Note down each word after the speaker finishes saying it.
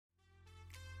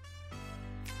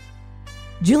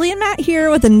Julie and Matt here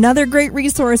with another great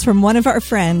resource from one of our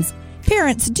friends.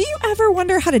 Parents, do you ever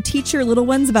wonder how to teach your little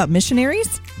ones about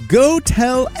missionaries? Go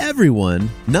Tell Everyone,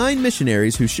 9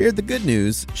 missionaries who shared the good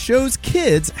news, shows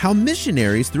kids how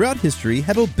missionaries throughout history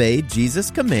have obeyed Jesus'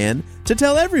 command to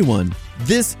tell everyone.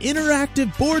 This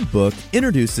interactive board book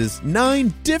introduces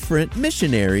 9 different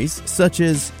missionaries, such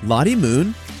as Lottie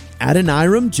Moon,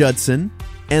 Adoniram Judson,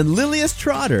 and Lilias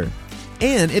Trotter.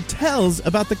 And it tells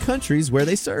about the countries where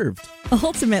they served.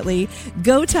 Ultimately,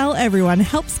 Go Tell Everyone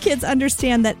helps kids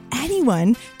understand that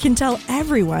anyone can tell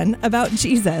everyone about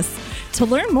Jesus. To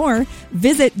learn more,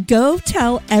 visit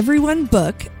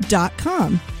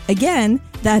gotelleveryonebook.com. Again,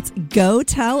 that's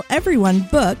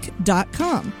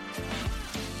gotelleveryonebook.com.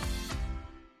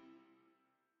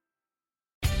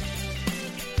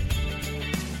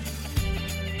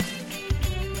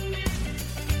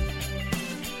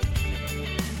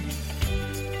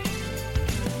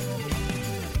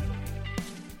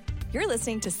 You're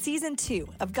listening to Season 2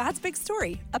 of God's Big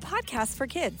Story, a podcast for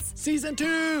kids. Season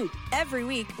 2! Every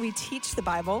week, we teach the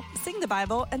Bible, sing the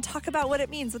Bible, and talk about what it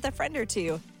means with a friend or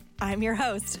two. I'm your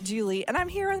host, Julie, and I'm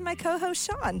here with my co-host,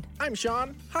 Sean. I'm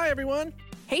Sean. Hi, everyone.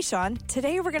 Hey, Sean.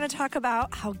 Today, we're going to talk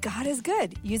about how God is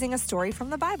good using a story from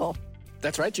the Bible.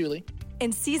 That's right, Julie.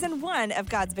 In Season 1 of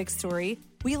God's Big Story,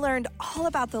 we learned all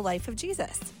about the life of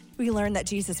Jesus. We learned that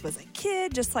Jesus was a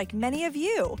kid, just like many of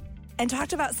you, and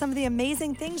talked about some of the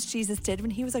amazing things Jesus did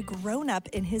when he was a grown-up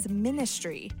in his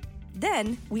ministry.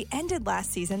 Then, we ended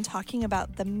last season talking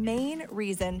about the main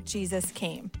reason Jesus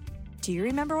came. Do you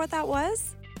remember what that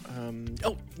was?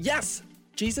 Yes!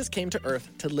 Jesus came to earth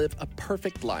to live a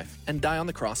perfect life and die on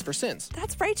the cross for sins.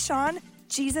 That's right, Sean.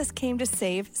 Jesus came to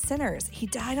save sinners. He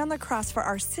died on the cross for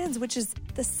our sins, which is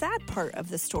the sad part of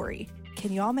the story.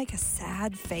 Can you all make a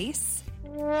sad face?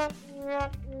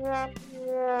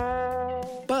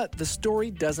 But the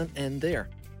story doesn't end there.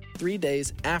 3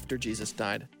 days after Jesus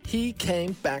died, he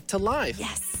came back to life.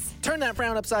 Yes. Turn that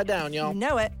frown upside down, y'all. You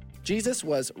know it. Jesus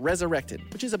was resurrected,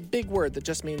 which is a big word that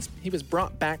just means he was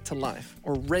brought back to life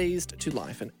or raised to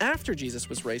life. And after Jesus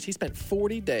was raised, he spent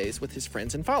 40 days with his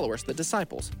friends and followers, the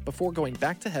disciples, before going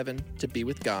back to heaven to be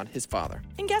with God, his Father.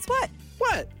 And guess what?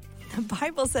 What? The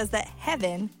Bible says that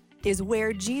heaven is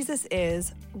where Jesus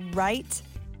is right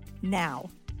now.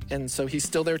 And so he's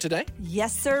still there today?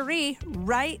 Yes, sirree.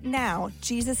 Right now,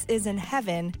 Jesus is in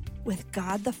heaven with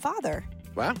God the Father.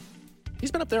 Wow.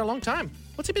 He's been up there a long time.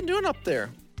 What's he been doing up there?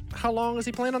 How long is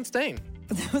he planning on staying?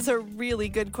 Those are really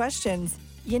good questions.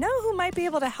 You know who might be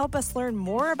able to help us learn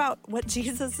more about what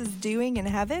Jesus is doing in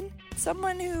heaven?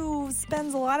 Someone who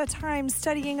spends a lot of time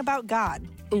studying about God.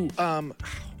 Ooh,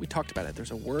 we talked about it.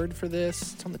 There's a word for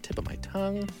this. It's on the tip of my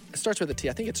tongue. It starts with a T.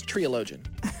 I think it's triologian.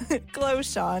 Close,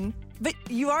 Sean. But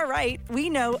you are right. We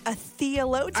know a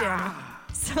theologian.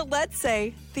 So let's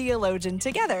say theologian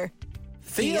together.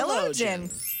 Theologian.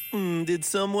 Did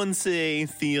someone say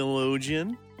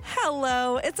theologian?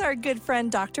 Hello, it's our good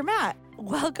friend, Dr. Matt.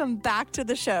 Welcome back to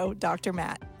the show, Dr.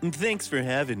 Matt. Thanks for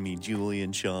having me, Julie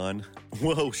and Sean.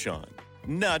 Whoa, Sean.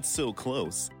 Not so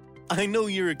close. I know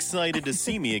you're excited to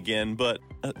see me again, but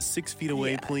 6 feet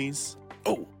away, please.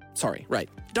 Oh, sorry, right.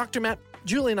 Dr. Matt,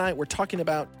 Julie and I were talking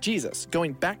about Jesus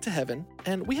going back to heaven,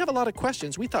 and we have a lot of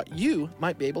questions we thought you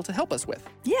might be able to help us with.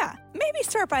 Yeah, maybe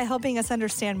start by helping us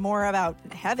understand more about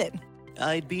heaven.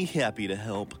 I'd be happy to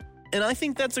help. And I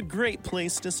think that's a great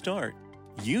place to start.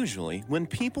 Usually, when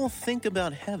people think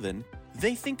about heaven,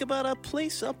 they think about a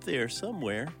place up there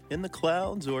somewhere in the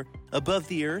clouds or above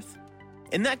the earth.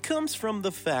 And that comes from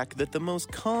the fact that the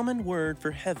most common word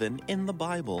for heaven in the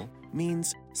Bible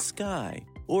means sky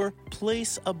or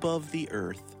place above the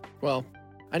earth. Well,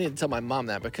 I need to tell my mom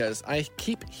that because I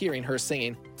keep hearing her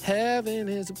singing, "Heaven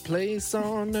is a place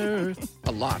on earth,"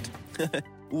 a lot.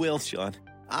 Well, Sean,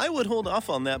 I would hold off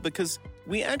on that because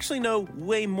we actually know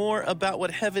way more about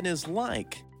what heaven is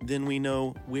like than we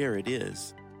know where it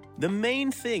is. The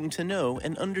main thing to know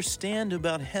and understand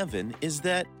about heaven is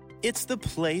that it's the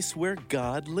place where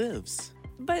God lives.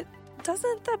 But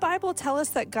doesn't the Bible tell us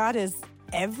that God is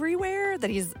everywhere, that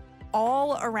he's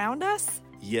all around us?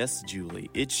 Yes,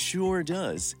 Julie, it sure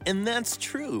does. And that's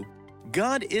true.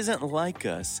 God isn't like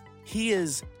us. He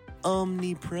is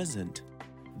omnipresent.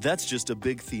 That's just a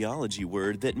big theology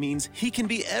word that means he can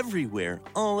be everywhere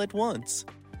all at once.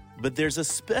 But there's a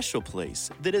special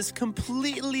place that is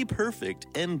completely perfect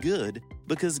and good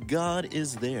because God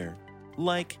is there,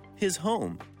 like his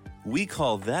home. We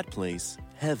call that place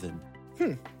heaven.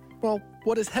 Well,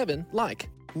 what is heaven like?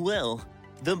 Well,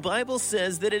 the Bible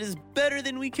says that it is better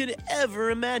than we could ever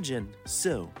imagine.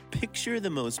 So, picture the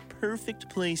most perfect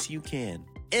place you can.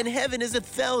 And heaven is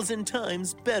 1,000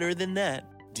 times better than that.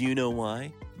 Do you know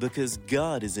why? Because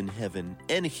God is in heaven,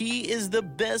 and He is the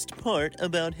best part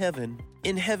about heaven.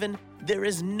 In heaven, there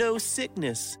is no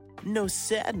sickness, no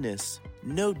sadness,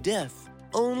 no death,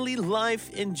 only life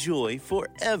and joy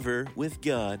forever with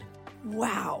God.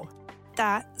 Wow.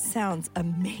 That sounds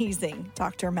amazing,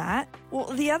 Dr. Matt. Well,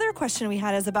 the other question we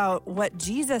had is about what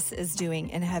Jesus is doing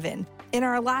in heaven. In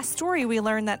our last story, we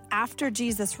learned that after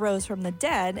Jesus rose from the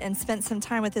dead and spent some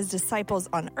time with his disciples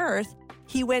on earth,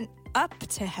 he went up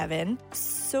to heaven.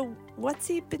 So what's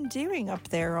he been doing up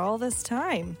there all this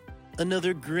time?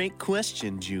 Another great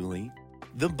question, Julie.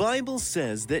 The Bible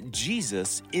says that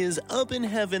Jesus is up in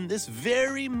heaven this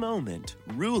very moment,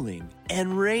 ruling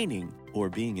and reigning, or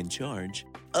being in charge,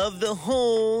 of the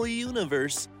whole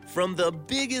universe, from the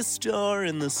biggest star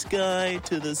in the sky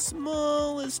to the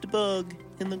smallest bug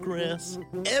in the grass.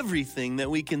 Everything that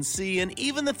we can see and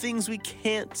even the things we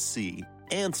can't see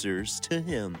answers to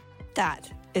him.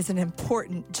 That is an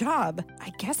important job. I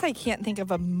guess I can't think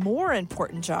of a more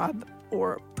important job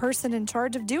or person in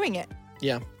charge of doing it.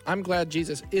 Yeah, I'm glad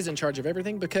Jesus is in charge of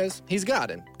everything because he's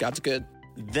God and God's good.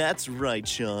 That's right,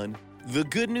 Sean. The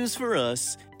good news for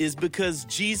us is because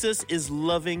Jesus is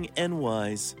loving and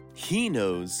wise. He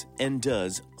knows and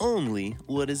does only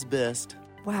what is best.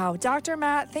 Wow, Dr.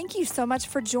 Matt, thank you so much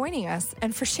for joining us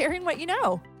and for sharing what you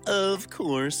know. Of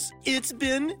course, it's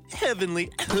been heavenly.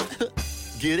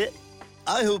 Get it?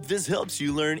 I hope this helps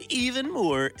you learn even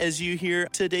more as you hear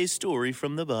today's story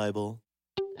from the Bible.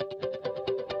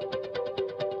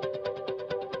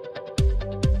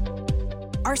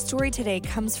 Our story today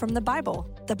comes from the Bible.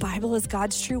 The Bible is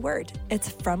God's true word. It's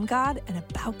from God and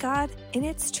about God, and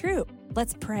it's true.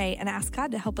 Let's pray and ask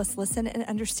God to help us listen and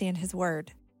understand his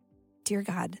word. Dear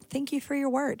God, thank you for your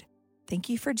word. Thank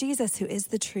you for Jesus, who is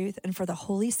the truth, and for the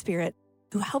Holy Spirit,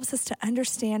 who helps us to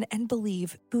understand and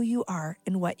believe who you are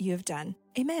and what you have done.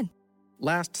 Amen.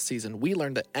 Last season, we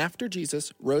learned that after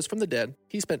Jesus rose from the dead,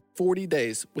 he spent 40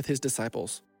 days with his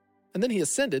disciples, and then he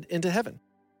ascended into heaven.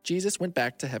 Jesus went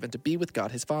back to heaven to be with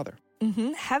God his Father.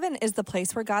 Heaven is the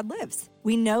place where God lives.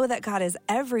 We know that God is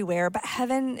everywhere, but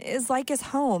heaven is like his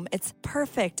home. It's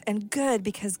perfect and good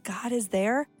because God is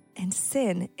there and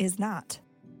sin is not.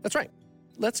 That's right.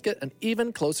 Let's get an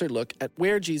even closer look at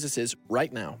where Jesus is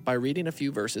right now by reading a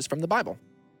few verses from the Bible.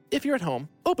 If you're at home,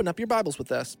 open up your Bibles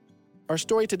with us. Our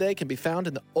story today can be found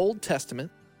in the Old Testament,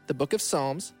 the book of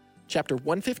Psalms, chapter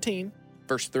 115,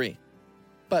 verse 3.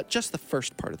 But just the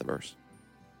first part of the verse.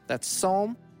 That's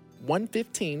Psalm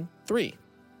 115, 3.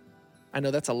 I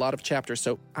know that's a lot of chapters,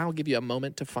 so I'll give you a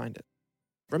moment to find it.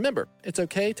 Remember, it's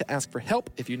okay to ask for help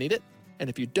if you need it, and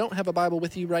if you don't have a Bible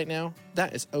with you right now,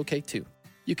 that is okay too.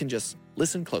 You can just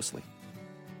listen closely.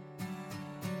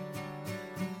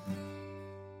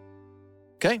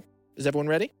 Okay, is everyone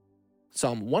ready?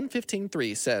 Psalm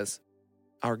 115:3 says,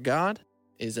 "Our God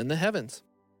is in the heavens."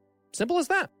 Simple as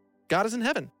that. God is in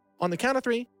heaven. On the count of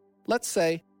three, let's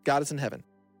say God is in heaven.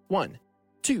 1,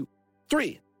 2,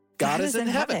 3. God is in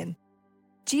heaven.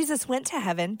 Jesus went to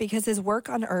heaven because his work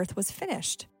on earth was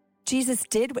finished. Jesus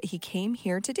did what he came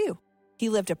here to do. He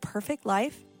lived a perfect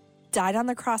life, died on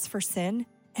the cross for sin,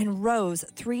 and rose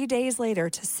 3 days later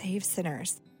to save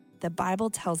sinners. The Bible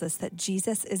tells us that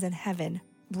Jesus is in heaven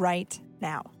right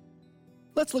now.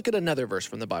 Let's look at another verse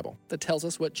from the Bible that tells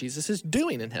us what Jesus is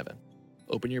doing in heaven.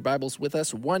 Open your Bibles with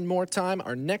us one more time.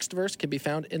 Our next verse can be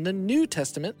found in the New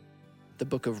Testament, the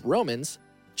book of Romans,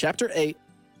 chapter 8,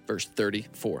 verse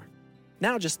 34.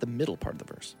 Now just the middle part of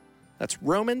the verse. That's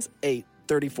Romans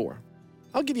 8:34.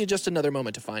 I'll give you just another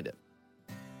moment to find it.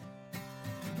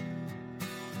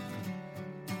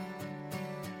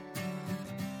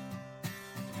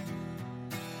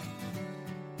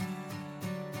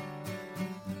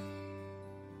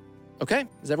 Okay,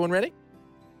 is everyone ready?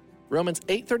 Romans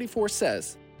 8:34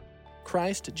 says,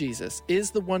 Christ Jesus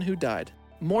is the one who died.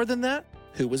 More than that,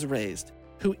 who was raised,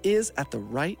 who is at the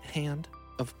right hand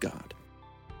of God.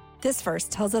 This verse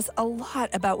tells us a lot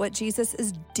about what Jesus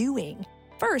is doing.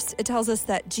 First, it tells us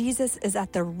that Jesus is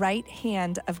at the right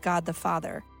hand of God the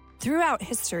Father. Throughout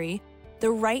history,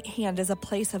 the right hand is a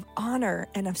place of honor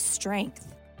and of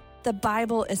strength. The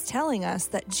Bible is telling us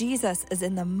that Jesus is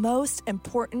in the most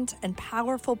important and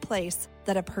powerful place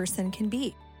that a person can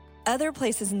be. Other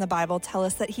places in the Bible tell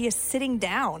us that he is sitting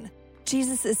down.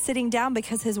 Jesus is sitting down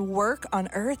because his work on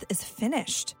earth is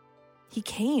finished. He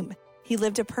came. He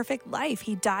lived a perfect life.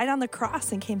 He died on the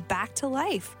cross and came back to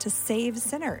life to save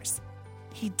sinners.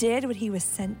 He did what he was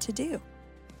sent to do.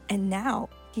 And now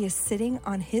he is sitting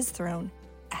on his throne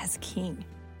as king.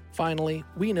 Finally,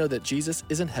 we know that Jesus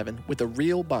is in heaven with a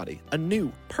real body, a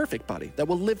new, perfect body that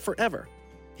will live forever.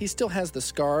 He still has the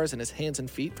scars in his hands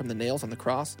and feet from the nails on the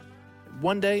cross.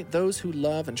 One day, those who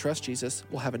love and trust Jesus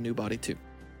will have a new body too.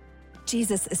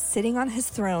 Jesus is sitting on his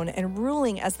throne and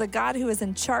ruling as the God who is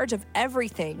in charge of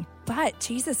everything. But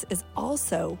Jesus is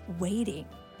also waiting.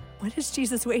 What is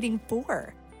Jesus waiting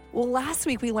for? Well, last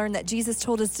week we learned that Jesus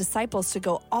told his disciples to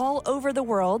go all over the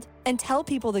world and tell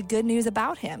people the good news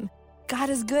about him. God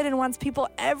is good and wants people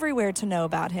everywhere to know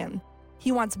about him.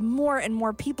 He wants more and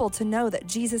more people to know that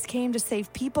Jesus came to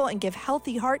save people and give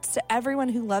healthy hearts to everyone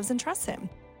who loves and trusts him.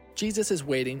 Jesus is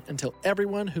waiting until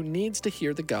everyone who needs to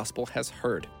hear the gospel has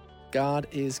heard. God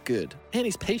is good, and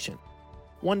he's patient.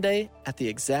 One day, at the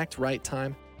exact right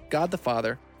time, God the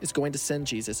Father is going to send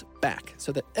Jesus back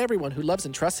so that everyone who loves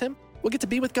and trusts him will get to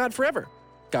be with God forever.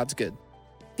 God's good.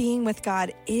 Being with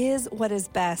God is what is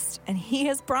best, and he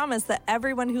has promised that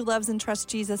everyone who loves and trusts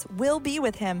Jesus will be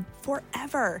with him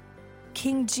forever.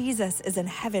 King Jesus is in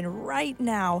heaven right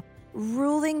now,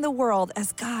 ruling the world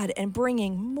as God and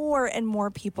bringing more and more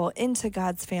people into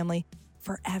God's family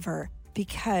forever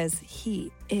because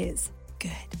he is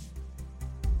good.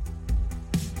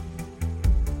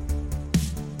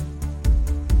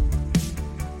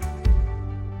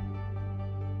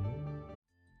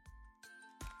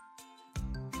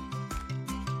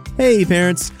 Hey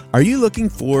parents, are you looking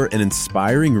for an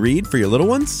inspiring read for your little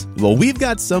ones? Well, we've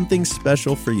got something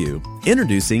special for you.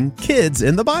 Introducing Kids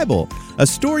in the Bible, a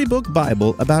storybook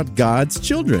Bible about God's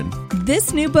children.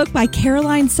 This new book by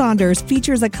Caroline Saunders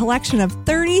features a collection of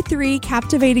 33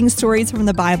 captivating stories from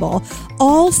the Bible,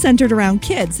 all centered around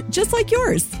kids, just like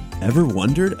yours. Ever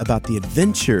wondered about the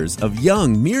adventures of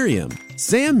young Miriam,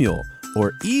 Samuel,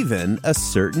 or even a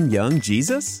certain young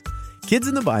Jesus? Kids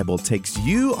in the Bible takes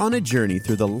you on a journey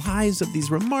through the lives of these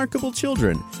remarkable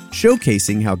children,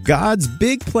 showcasing how God's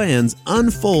big plans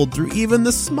unfold through even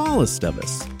the smallest of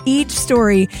us. Each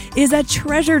story is a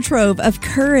treasure trove of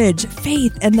courage,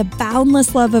 faith, and the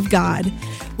boundless love of God.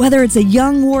 Whether it's a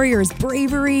young warrior's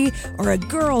bravery, or a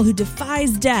girl who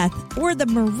defies death, or the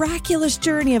miraculous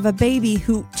journey of a baby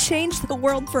who changed the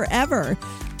world forever,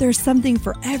 there's something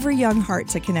for every young heart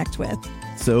to connect with.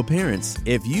 So parents,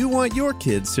 if you want your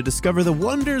kids to discover the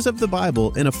wonders of the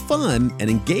Bible in a fun and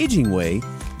engaging way,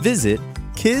 visit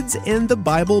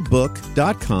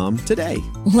kidsandthebiblebook.com today.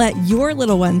 Let your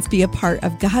little ones be a part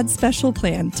of God's special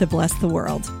plan to bless the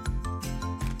world.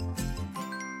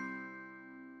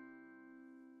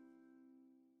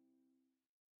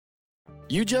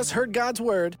 You just heard God's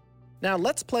word. Now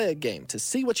let's play a game to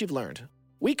see what you've learned.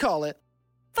 We call it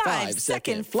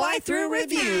 5-second fly-through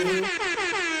review.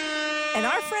 And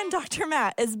our friend Dr.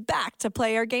 Matt is back to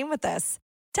play our game with us.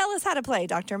 Tell us how to play,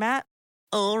 Dr. Matt.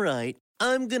 All right,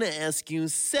 I'm going to ask you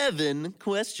 7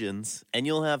 questions, and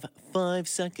you'll have 5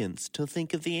 seconds to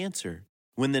think of the answer.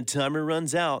 When the timer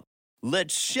runs out,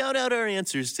 let's shout out our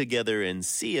answers together and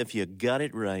see if you got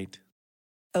it right.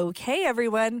 Okay,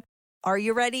 everyone. Are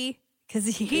you ready?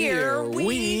 Because here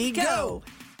we go.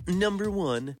 Number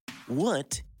 1,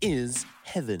 what is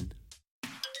heaven?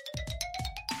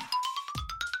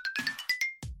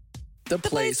 The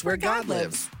place where God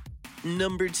lives.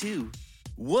 Number 2,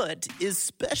 what is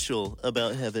special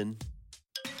about heaven?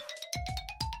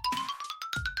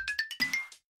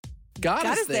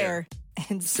 God is there.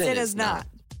 And sin is not.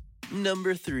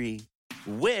 Number 3,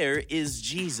 where is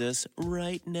Jesus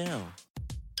right now?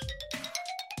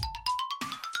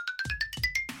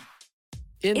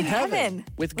 In heaven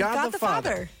with God the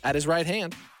Father at his right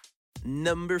hand.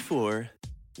 Number 4,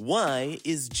 why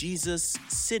is Jesus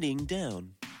sitting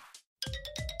down?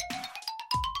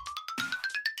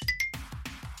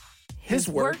 His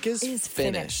work is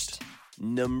finished.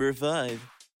 Number 5,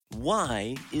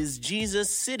 why is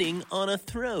Jesus sitting on a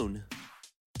throne?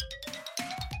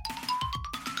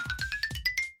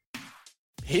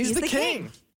 He's the king.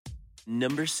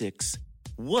 Number 6,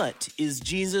 what is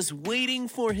Jesus waiting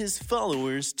for his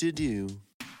followers to do?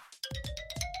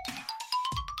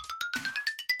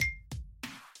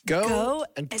 Go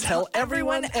and tell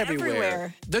everyone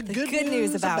everywhere the good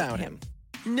news about him.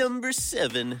 Number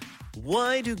 7,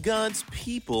 why do God's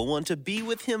people want to be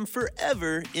with him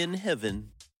forever in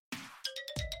heaven?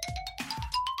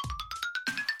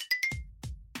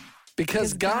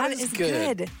 Because God is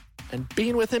good, and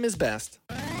being with him is best.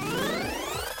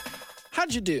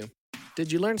 How'd you do?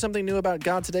 Did you learn something new about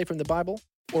God today from the Bible?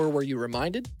 Or were you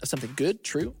reminded of something good,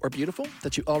 true, or beautiful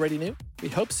that you already knew? We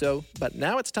hope so, but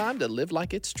now it's time to live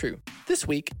like it's true. This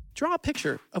week, draw a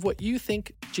picture of what you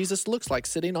think Jesus looks like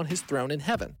sitting on his throne in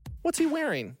heaven. What's he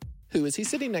wearing? Who is he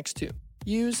sitting next to?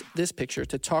 Use this picture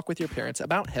to talk with your parents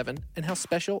about heaven and how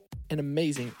special and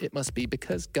amazing it must be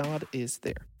because God is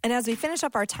there. And as we finish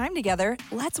up our time together,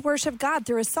 let's worship God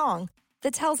through a song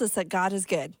that tells us that God is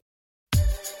good.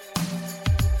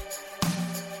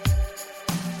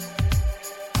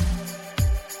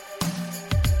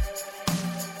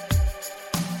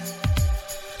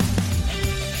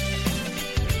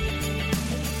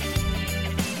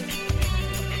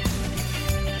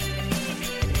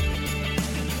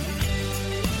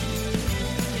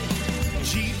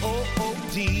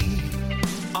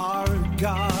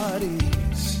 God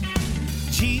is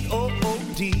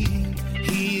G-O-O-D.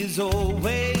 He has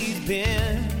always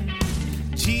been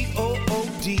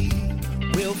G-O-O-D.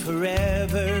 Will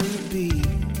forever be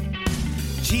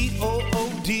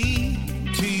G-O-O-D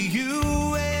to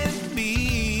you and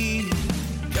me.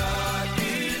 God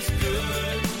is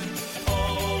good,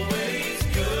 always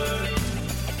good.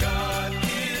 God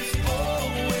is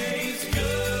always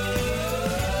good.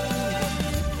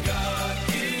 God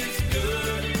is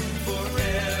good,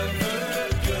 forever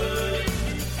good.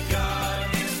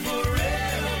 God is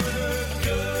forever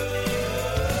good.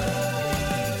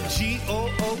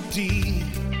 G-O-O-D,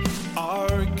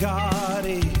 our God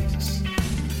is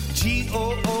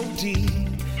G-O-O-D.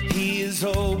 He has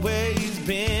always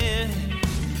been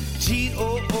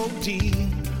G-O-O-D.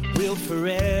 Will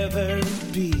forever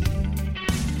be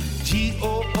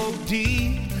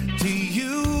G-O-O-D to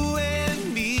you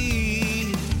and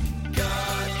me.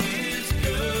 God is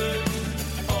good,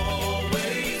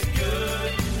 always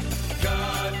good.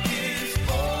 God is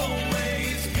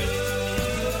always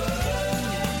good.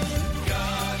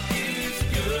 God is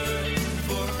good,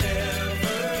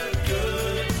 forever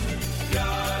good.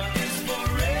 God is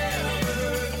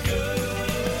forever good.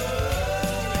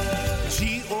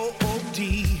 G-O-O-D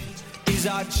is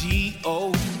our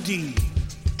G-O-D.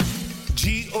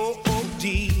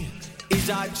 G-O-O-D is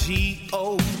our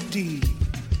G-O-D.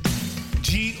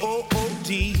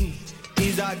 G-O-O-D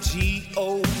is our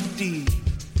G-O-D.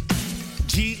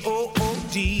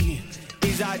 G-O-O-D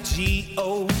is our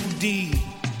G-O-D.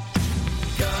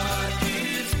 God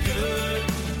is good,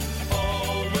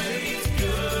 always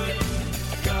good.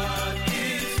 God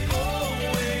is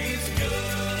always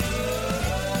good.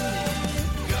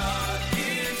 God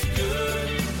is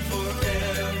good,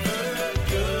 forever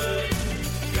good.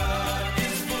 God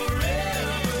is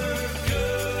forever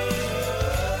good.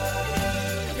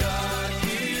 God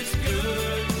is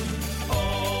good,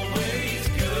 always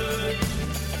good.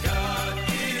 God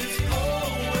is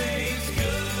always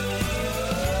good.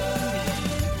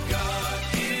 God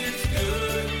is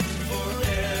good,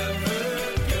 forever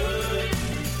good.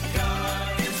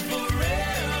 God is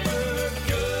forever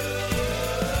good.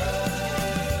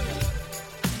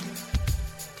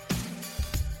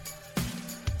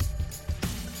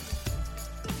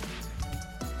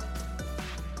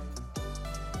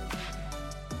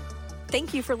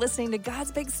 Thank you for listening to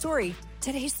God's Big Story.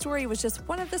 Today's story was just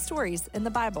one of the stories in the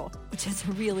Bible, which is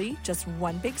really just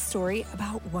one big story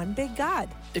about one big God.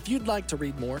 If you'd like to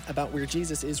read more about where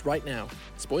Jesus is right now,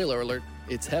 spoiler alert,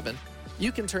 it's heaven,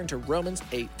 you can turn to Romans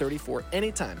 8:34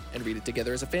 anytime and read it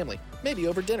together as a family, maybe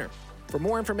over dinner. For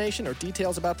more information or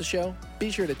details about the show, be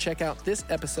sure to check out this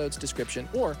episode's description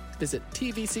or visit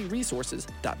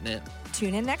tvcresources.net.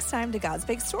 Tune in next time to God's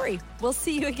Big Story. We'll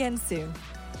see you again soon.